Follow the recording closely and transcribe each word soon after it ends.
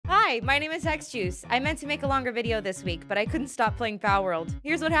Hi, my name is Hexjuice. I meant to make a longer video this week, but I couldn't stop playing Palworld.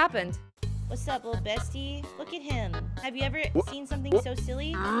 Here's what happened. What's up, little bestie? Look at him. Have you ever seen something so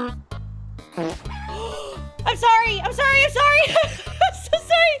silly? I'm sorry! I'm sorry! I'm sorry! I'm so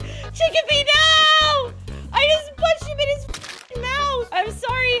sorry! Chicken Feet, no! I just punched him in his mouth! I'm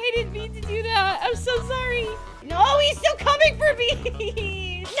sorry, I didn't mean to do that. I'm so sorry. No, he's still coming for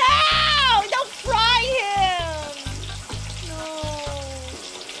me! No! Don't fry him! No.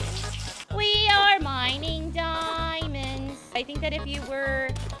 We are mining diamonds. I think that if you were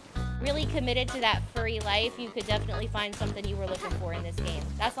really committed to that furry life, you could definitely find something you were looking for in this game.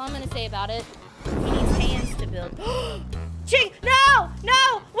 That's all I'm gonna say about it. He needs hands to build. Chick! No!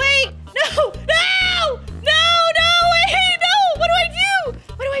 No! Wait! No! No! No! No! Wait! No! What do I do?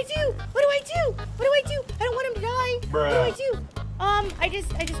 What do I do? What do I do? What do I do? I don't want him to die. Bruh. What do I do? I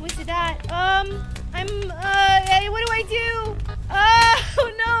just wasted that. Hey, what do I do?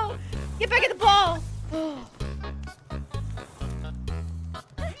 Oh no! Get back at the ball.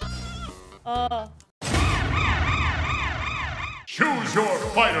 Choose your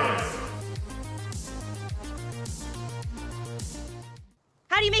fighter.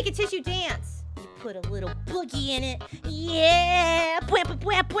 How do you make a tissue dance? You put a little boogie in it. Yeah! Bwah,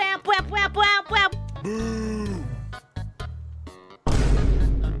 bwah, bwah, bwah, bwah, bwah, bwah. Boom.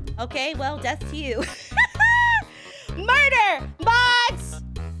 Okay, well, death to you. Murder! Mods!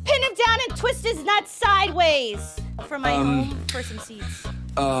 Pin him down and twist his nuts sideways. For my home, for some seeds.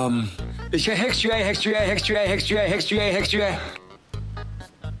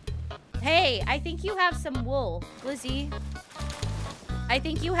 Hey, I think you have some wool. Lizzie, I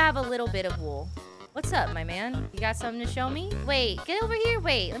think you have a little bit of wool. What's up, my man? You got something to show me? Wait, get over here.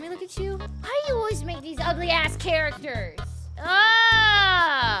 Wait, let me look at you. How do you always make these ugly-ass characters?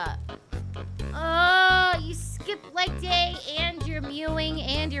 Oh, you skip leg day and you're mewing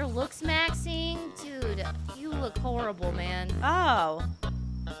and your looks maxing. Dude, you look horrible, man. Oh.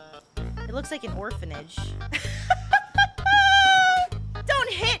 It looks like an orphanage. Don't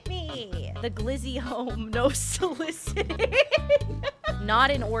hit me! The Glizzy home, no soliciting. Not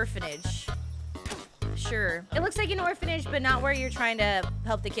an orphanage. Sure. It looks like an orphanage, but not where you're trying to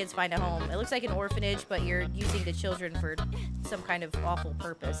help the kids find a home. It looks like an orphanage, but you're using the children for some kind of awful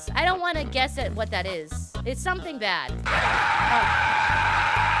purpose. I don't want to guess at what that is. It's something bad.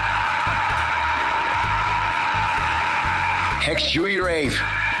 Hexjuice rave.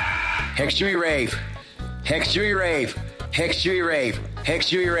 Hexjuice rave. Hexjuice rave. Hexjuice rave.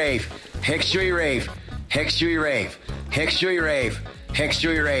 Hexjuice rave. Hexjuice rave. Hexjuice rave. Hexjuice rave.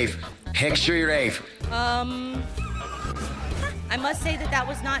 Hexjuice rave. Hexjuice rave. I must say that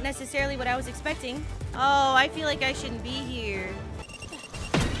was not necessarily what I was expecting. Oh, I feel like I shouldn't be here.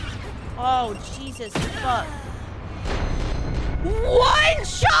 Oh, Jesus fuck. One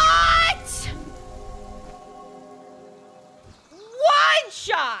shot! One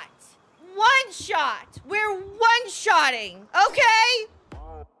shot! One shot! We're one-shotting, okay?